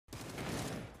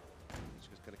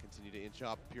to inch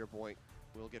up. Pure Point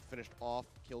will get finished off.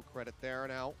 Kill credit there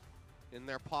now in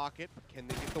their pocket. Can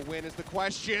they get the win is the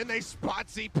question. They spot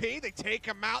ZP. They take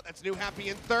him out. That's New Happy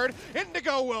in third.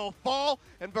 Indigo will fall.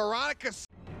 And Veronica...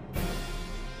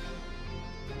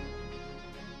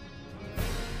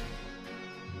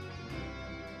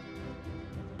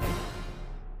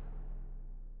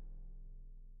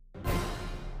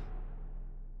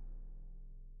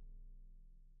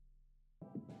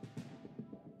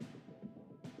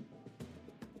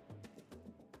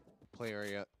 Play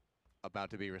area about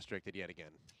to be restricted yet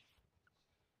again.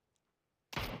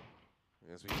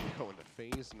 As we go into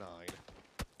phase 9.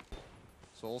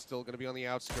 Soul still going to be on the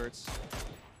outskirts.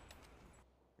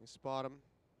 They spot him.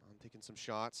 I'm taking some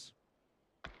shots.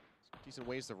 Some decent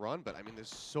ways to run, but I mean,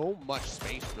 there's so much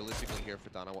space realistically here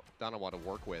for Danawa to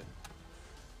work with.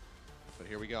 But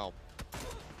here we go.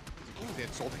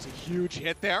 Soul takes a huge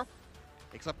hit there.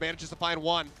 Except manages to find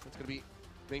one. It's going to be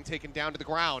being taken down to the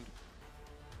ground.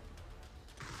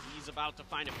 He's about to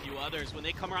find a few others. When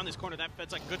they come around this corner, that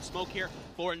fence like good smoke here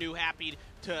for New Happy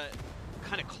to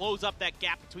kind of close up that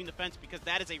gap between the fence, because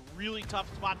that is a really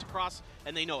tough spot to cross,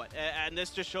 and they know it. And this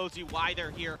just shows you why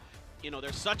they're here. You know,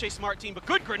 they're such a smart team, but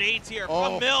good grenades here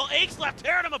from Mill. Aches left,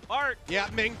 tearing them apart. Yeah,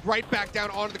 Ming right back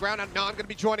down onto the ground. And Non going to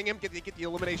be joining him, get the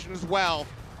elimination as well.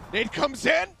 Nade comes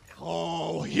in.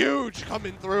 Oh, huge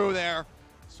coming through there.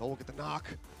 Soul get the knock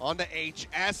onto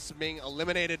HS. Ming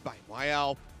eliminated by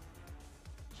YL.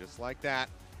 Just like that.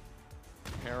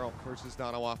 Peril versus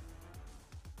Danawa.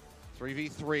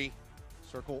 3v3.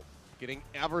 Circle getting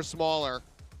ever smaller.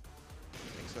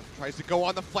 Tries to go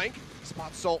on the flank.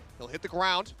 Spots Soul. He'll hit the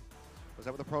ground. Goes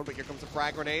out with the prone, but here comes a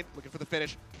frag grenade. Looking for the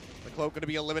finish. The cloak going to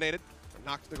be eliminated. Or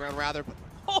knocked to the ground, rather.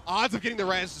 But odds of getting the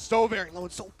res is so very low.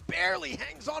 And Soul barely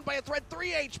hangs on by a thread.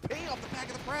 3 HP off the back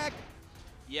of the frag.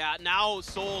 Yeah, now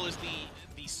Soul is the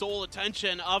sole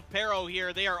attention of Pero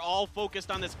here. They are all focused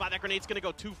on this spot. That grenade's going to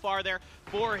go too far there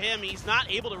for him. He's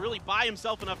not able to really buy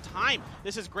himself enough time.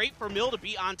 This is great for Mill to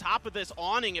be on top of this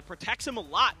awning. It protects him a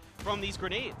lot from these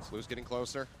grenades. Blue's getting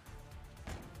closer.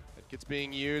 It gets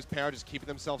being used. Pero just keeping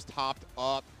themselves topped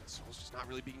up. Soul's just not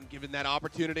really being given that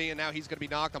opportunity, and now he's going to be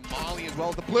knocked on Molly as well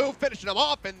as the Blue, finishing him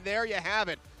off, and there you have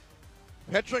it.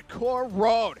 Petrichor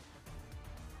Road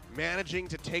managing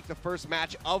to take the first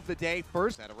match of the day.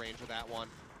 First at a range of that one.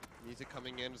 Music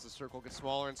coming in as the circle gets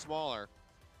smaller and smaller.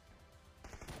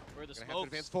 Where the Gonna have to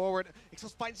advance forward.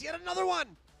 Exos finds yet another one.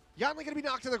 Yanli gonna be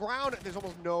knocked to the ground. There's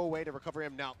almost no way to recover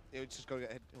him. Now, it's just go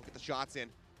ahead. He'll get the shots in.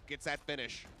 Gets that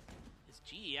finish. Is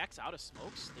GEX out of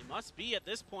smokes? They must be at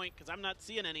this point, because I'm not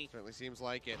seeing any. Certainly seems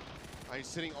like it. He's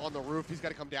sitting on the roof. He's got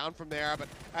to come down from there, but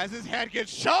as his head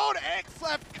gets shown,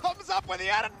 Xlef comes up with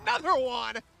yet another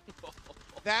one.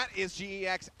 That is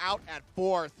GEX out at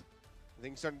 4th.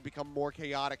 Things starting to become more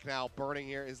chaotic now. Burning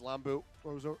here is Lambu.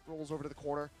 Rolls over to the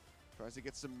corner. Tries to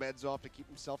get some meds off to keep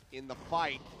himself in the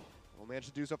fight. Will manage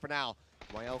to do so for now.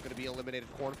 YL going to be eliminated.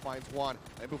 Korn finds one.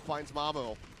 Lambu finds Mamu.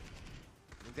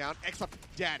 Coming down. Xlef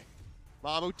dead.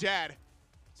 Mamu dead.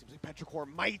 Seems like Petrichor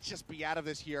might just be out of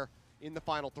this here in the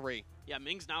final 3. Yeah,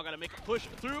 Ming's now got to make a push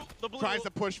through the Blue. Tries to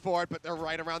push for it, but they're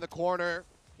right around the corner.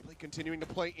 Continuing to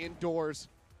play indoors.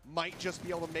 Might just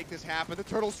be able to make this happen. The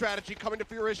turtle strategy coming to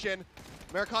fruition.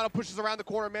 Americano pushes around the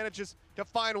corner, manages to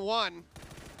find one.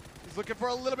 He's looking for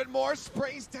a little bit more.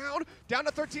 Sprays down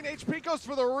to 13 HP, goes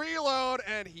for the reload,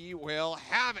 and he will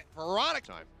have it. Veronica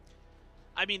time.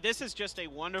 I mean, this is just a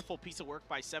wonderful piece of work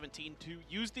by 17 to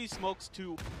use these smokes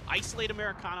to isolate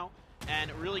Americano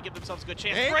and really give themselves a good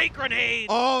chance. Hey. Great grenade!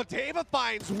 Oh, Deva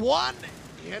finds one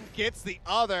and gets the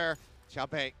other.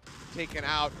 Chape taken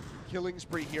out. Killing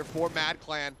spree here for Mad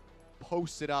Clan.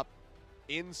 Posted up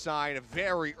inside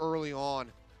very early on.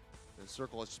 The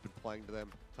circle has just been playing to them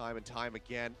time and time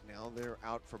again. Now they're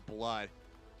out for blood.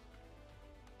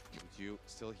 Juju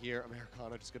still here.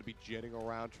 Americano just going to be jetting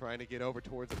around, trying to get over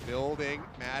towards the building.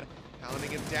 Mad pounding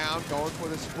him down, going for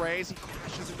the sprays. He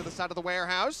crashes into the side of the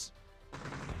warehouse.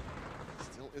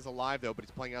 Still is alive though, but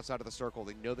he's playing outside of the circle.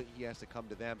 They know that he has to come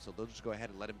to them, so they'll just go ahead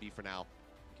and let him be for now.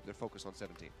 Keep their focus on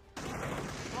 17.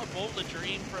 Oh, bolt the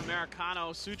dream for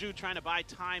Americano. Suju trying to buy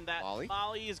time. That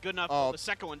Molly is good enough. Oh. The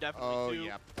second one definitely too.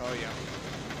 Yeah. Oh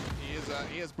yeah.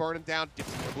 He is burning down.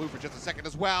 Dips into the Blue for just a second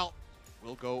as well.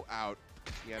 Will go out.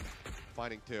 Again,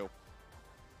 finding 2.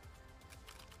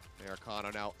 Americano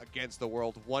now against the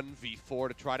world. 1v4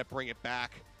 to try to bring it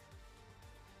back.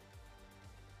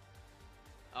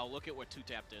 Oh, look at what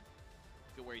 2-Tap did.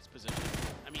 Look at where he's positioned.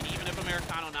 I mean, even if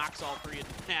Americano knocks all 3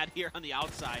 of Mad here on the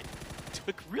outside,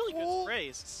 took really good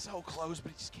sprays. So close,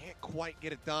 but he just can't quite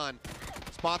get it done.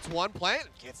 Spots one, plant,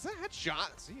 gets the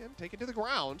headshot. See him take it to the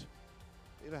ground.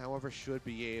 however, should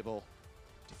be able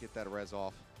to get that res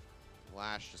off.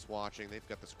 Lash just watching. They've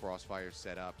got this crossfire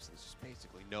set up, so there's just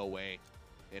basically no way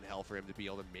in hell for him to be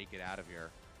able to make it out of here.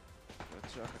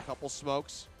 A couple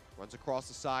smokes. Runs across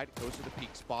the side. Goes to the peak.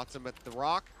 Spots him at the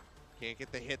rock. Can't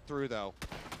get the hit through, though.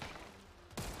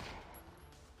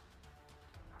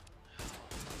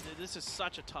 This is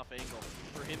such a tough angle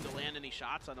for him to land any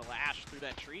shots on the Lash through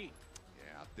that tree.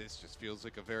 Yeah, this just feels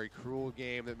like a very cruel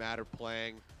game that Matter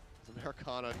playing. As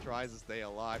Americana tries to stay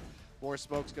alive. More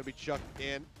smoke's going to be chucked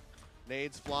in.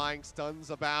 Nades flying,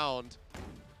 stuns abound.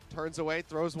 Turns away,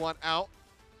 throws one out.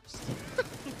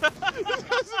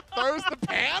 Throws the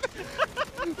pan.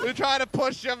 They're trying to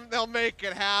push him. They'll make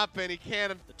it happen. He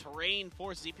can't. The terrain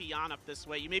forced Zepion up this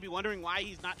way. You may be wondering why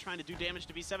he's not trying to do damage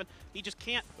to V7. He just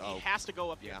can't. Oh. He has to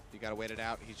go up here. Yeah, you got to wait it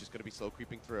out. He's just going to be slow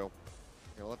creeping through.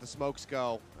 Gonna let the smokes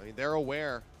go. I mean, they're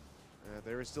aware.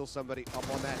 There is still somebody up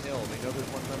on that hill. They know there's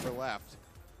one member left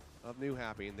of New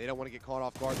Happy, and they don't want to get caught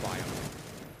off guard by him.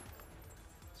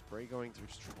 Spray going through,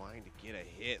 just trying to get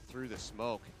a hit through the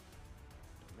smoke.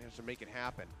 Managed to make it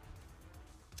happen.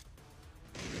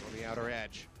 On the outer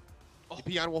edge. Oh.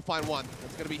 Zepion will find one.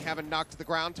 That's going to be Heaven knocked to the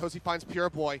ground. Tosi finds Pure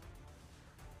Boy.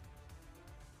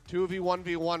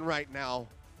 2v1v1 right now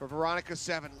for Veronica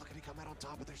 7. Look at he come out on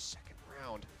top of their second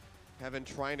round. Heaven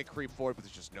trying to creep forward, but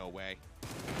there's just no way.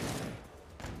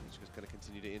 He's just going to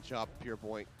continue to inch up. Pure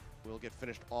Boy will get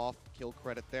finished off. Kill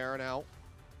credit there now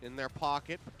in their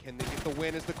pocket. But can they get the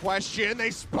win is the question.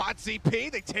 They spot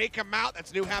ZP. They take him out.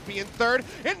 That's New Happy in third.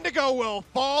 Indigo will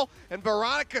fall. And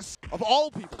Veronica, of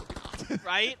all people to be knocked.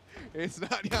 Right? It's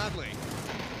not Yadley.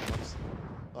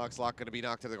 Lockslot going to be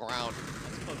knocked to the ground.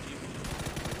 That's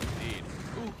PUBG. Indeed.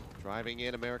 Ooh. Driving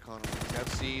in, Americana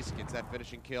FCs, gets that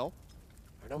finishing kill.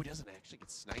 Or no, he doesn't actually get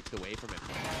sniped away from it.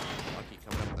 Lucky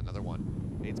coming up with another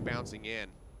one. Nate's bouncing in.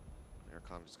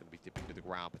 Americana just going to be dipping to the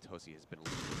ground, but Tosi has been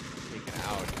taken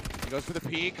out. He goes for the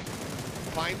peak,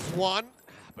 finds one,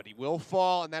 but he will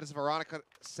fall, and that is Veronica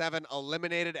 7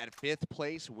 eliminated at 5th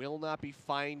place. Will not be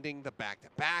finding the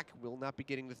back-to-back, will not be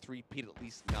getting the three-peat, at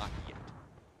least not yet.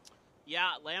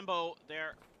 Yeah, Lambo,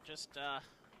 they're just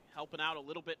helping out a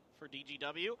little bit for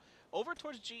DGW. Over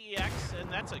towards GEX, and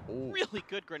that's a really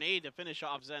good grenade to finish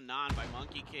off Zen Non by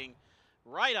Monkey King.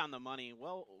 Right on the money.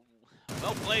 Well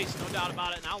placed, no doubt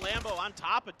about it. Now Lambo on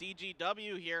top of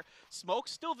DGW here.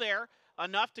 Smoke's still there,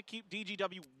 enough to keep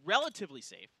DGW relatively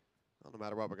safe. Well, no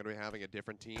matter what, we're going to be having a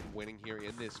different team winning here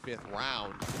in this 5th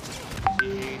round.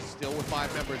 GA still with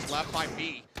 5 members left by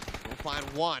B. We'll find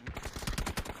one.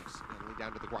 Suddenly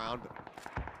down to the ground, but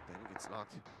then he gets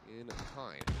knocked in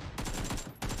behind.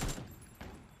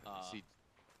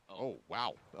 Oh,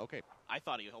 wow. Okay. I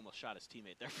thought he almost shot his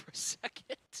teammate there for a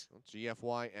second. Well,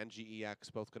 GFY and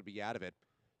GEX both going to be out of it.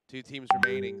 2 teams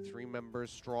remaining, 3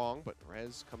 members strong, but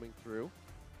Rez coming through.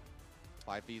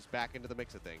 5V's back into the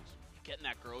mix of things. Getting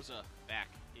that Groza back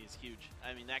is huge.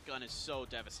 I mean, that gun is so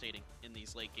devastating in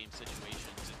these late game situations.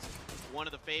 It's one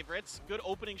of the favorites. Good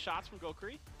opening shots from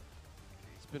Gokri.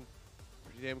 He's been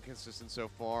pretty damn consistent so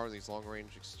far in these long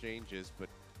range exchanges, but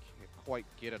can't quite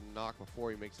get a knock before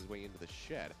he makes his way into the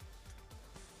shed.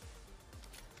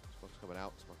 Smoke's coming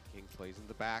out. Smoke King plays in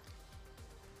the back.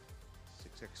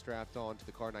 6X strapped on to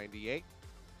the Car 98.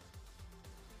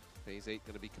 Phase 8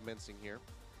 going to be commencing here.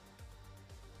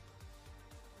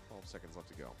 12 seconds left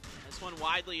to go. This one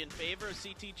widely in favor of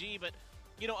CTG, but,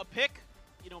 you know, a pick,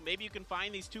 you know, maybe you can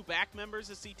find these 2 back members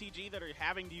of CTG that are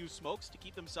having to use smokes to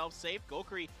keep themselves safe.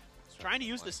 Gokri is trying to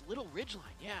use this little ridge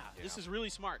line. Yeah, this is really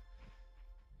smart.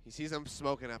 He sees them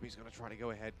smoking up. He's going to try to go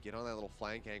ahead, get on that little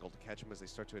flank angle to catch them as they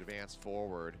start to advance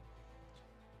forward.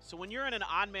 So when you're in an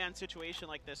odd man situation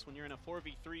like this, when you're in a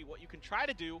 4v3, what you can try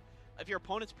to do, if your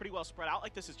opponent's pretty well spread out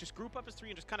like this, is just group up as 3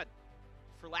 and just kind of,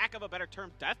 for lack of a better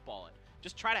term, deathball it.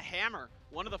 Just try to hammer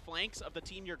one of the flanks of the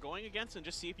team you're going against and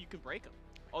just see if you can break them.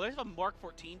 Oh, there's a Mark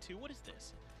 14 too. What is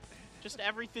this? Just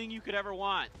everything you could ever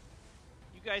want.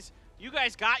 You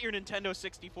guys got your Nintendo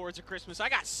 64s at Christmas. I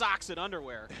got socks and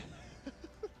underwear.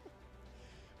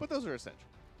 But those are essential.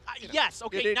 Yes,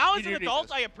 okay, now as an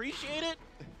adult, I appreciate it.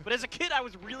 But as a kid, I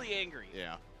was really angry.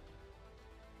 Yeah.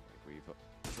 We've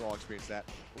all experienced that.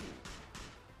 Ooh.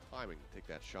 Timing to take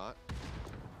that shot.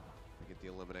 To get the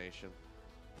elimination.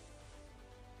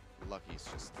 Lucky's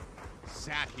just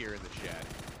sat here in the shed.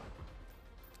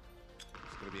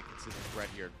 It's going to be a consistent threat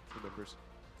here. 2 members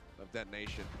of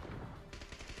Detonation.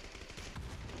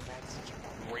 That's such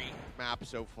a great map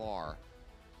so far.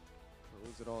 To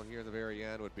lose it all here in the very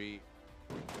end would be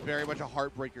very much a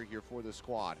heartbreaker here for the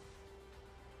squad.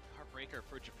 Heartbreaker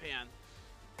for Japan.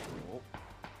 Oh.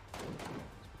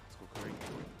 Let's go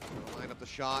Line up the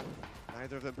shot.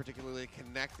 Neither of them particularly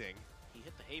connecting. He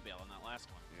hit the hay bale on that last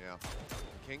one. Yeah.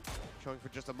 King showing for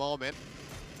just a moment.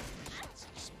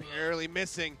 Just barely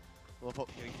missing. Wilfo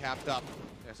getting capped up.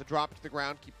 There's a drop to the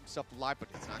ground, keep himself alive, but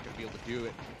he's not going to be able to do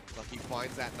it. Lucky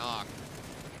finds that knock.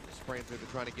 Spraying through, they're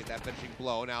trying to get that finishing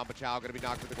blow. Now Bachao going to be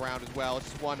knocked to the ground as well.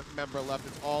 Just one member left.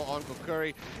 It's all on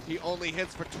Curry. He only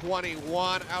hits for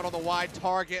 21. Out on the wide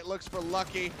target. Looks for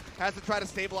Lucky. Has to try to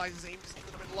stabilize his aim just a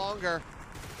little bit longer.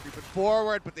 Creeping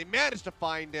forward, but they managed to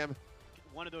find him.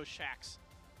 One of those shacks.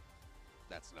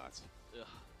 That's nuts. Ugh.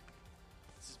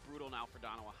 This is brutal now for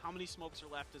Donowa. How many smokes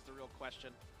are left is the real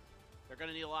question. They're going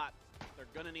to need a lot. They're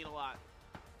going to need a lot.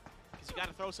 Because you got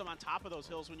to throw some on top of those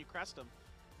hills when you crest them.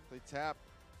 They tap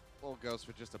Little Ghost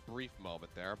for just a brief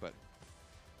moment there, but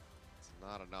it's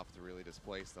not enough to really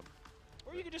displace them.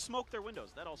 Or you could just smoke their windows.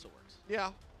 That also works.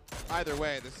 Yeah. Either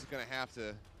way, this is going to have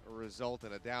to result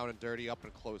in a down and dirty, up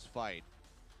and close fight.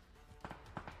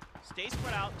 Stay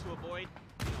spread out to avoid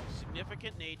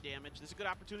significant nade damage. This is a good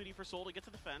opportunity for Soul to get to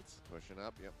the fence. Pushing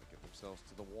up, yep, they get themselves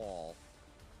to the wall.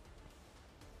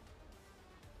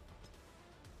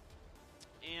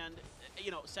 And,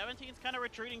 17's kind of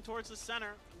retreating towards the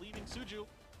center, leaving Suju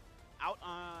out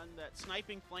on that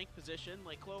sniping flank position.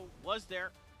 Leklo was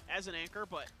there as an anchor,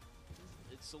 but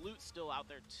Salute's still out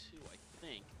there too, I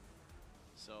think.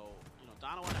 So,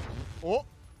 Donovan. Oh!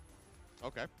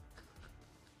 Okay.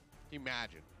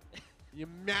 Imagine.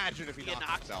 Imagine if he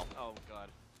knocked himself. Oh, God.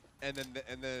 And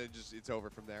then it's over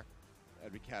from there.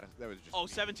 That'd be that was just. Oh,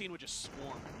 17 would just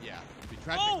swarm. Yeah. Be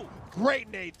tragic. Oh!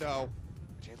 Great nade though.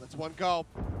 Jane lets one go.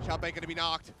 Xiaobei gonna be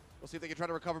knocked. We'll see if they can try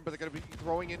to recover, but they're gonna be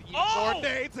throwing in even more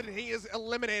nades, and he is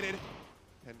eliminated.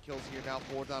 10 kills here now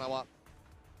for Donowa.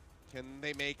 Can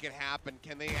they make it happen?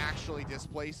 Can they actually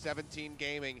displace 17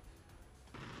 Gaming?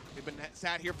 They've been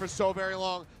sat here for so very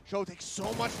long. Show takes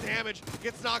so much damage.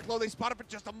 Gets knocked low. They spot it for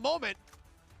just a moment.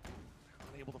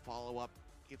 Unable to follow up.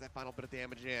 Get that final bit of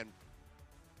damage in.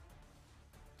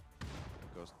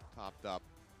 Goes topped up.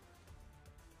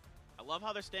 I love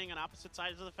how they're staying on opposite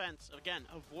sides of the fence. Again,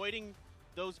 avoiding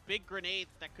those big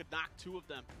grenades that could knock two of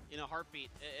them in a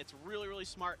heartbeat. It's really, really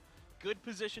smart. Good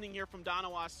positioning here from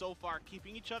Donowa so far.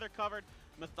 Keeping each other covered,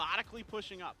 methodically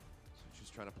pushing up. So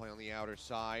just trying to play on the outer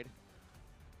side.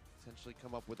 Potentially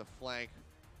come up with a flank.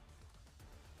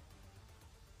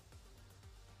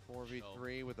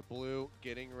 4v3 with the blue,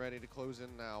 getting ready to close in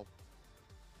now.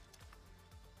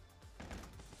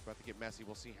 It's about to get messy.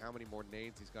 We'll see how many more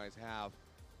nades these guys have.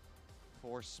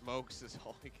 4 smokes is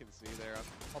all we can see there.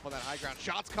 Up on that high ground.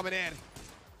 Shots coming in.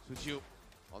 Suju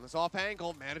on this off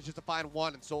angle manages to find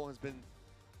one, and Soul has been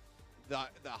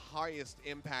the highest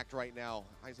impact right now.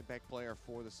 Heisenbeck player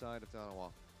for the side of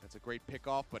Donowa. That's a great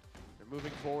pick-off, but they're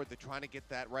moving forward. They're trying to get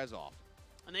that res off.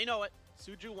 And they know it.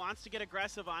 Suju wants to get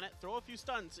aggressive on it. Throw a few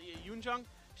stuns. Yoonjung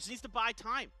just needs to buy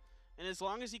time. And as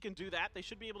long as he can do that, they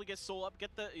should be able to get Soul up.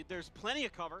 There's plenty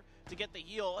of cover to get the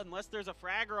heal, unless there's a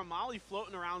frag or a molly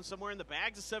floating around somewhere in the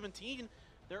bags of 17.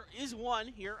 There is one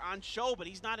here on show, but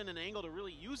he's not in an angle to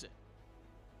really use it.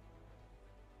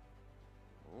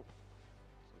 Oh.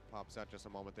 So it pops out just a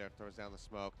moment there, throws down the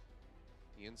smoke.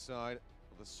 The inside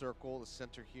of the circle, the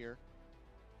center here,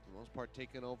 for the most part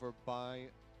taken over by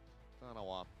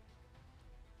Donowa.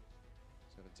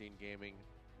 17 Gaming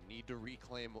need to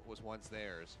reclaim what was once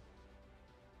theirs.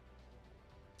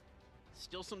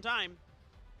 Still some time.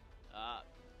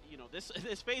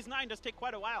 This phase 9 does take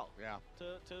quite a while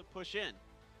to push in.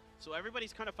 So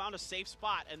everybody's kind of found a safe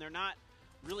spot, and they're not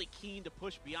really keen to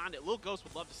push beyond it. Lil Ghost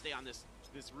would love to stay on this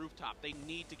rooftop. They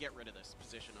need to get rid of this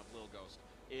position of Lil Ghost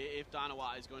if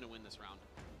Donowa is going to win this round.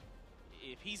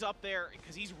 If he's up there,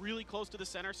 because he's really close to the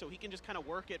center, so he can just kind of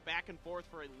work it back and forth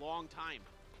for a long time.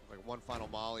 Like one final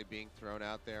molly being thrown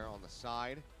out there on the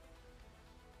side.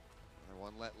 Another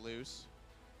one let loose.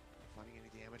 Not finding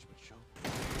any damage, but Show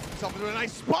himself into a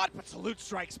nice spot, but Salute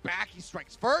strikes back. He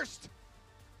strikes first.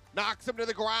 Knocks him to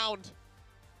the ground.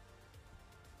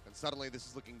 And suddenly this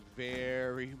is looking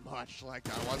very much like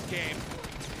Donowa's game.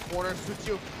 Corner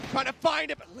Suju trying to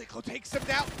find it, but Leklo takes him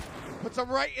down. Puts him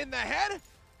right in the head.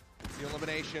 It's the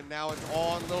elimination. Now it's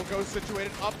on. Lil Ghost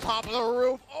situated up top of the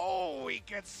roof. Oh, he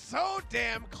gets so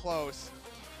damn close,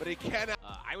 but he cannot.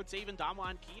 I would say even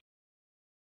Damwon Key.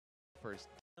 First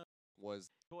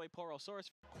was Boy Porosaurus.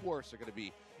 Of course, are going to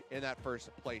be in that first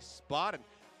place spot, and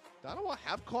Donowa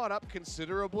have caught up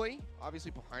considerably. Obviously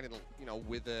behind it,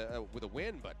 with a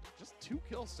win, but just 2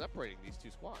 kills separating these two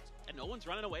squads. And no one's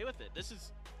running away with it. This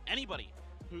is anybody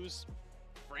who's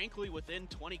frankly within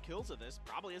 20 kills of this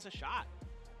probably has a shot.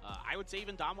 I would say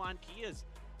even Damwon Key is.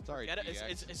 Sorry,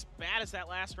 as bad as that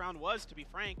last round was, to be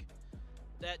frank.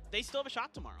 that they still have a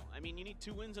shot tomorrow. I mean, you need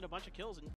 2 wins and a bunch of kills, and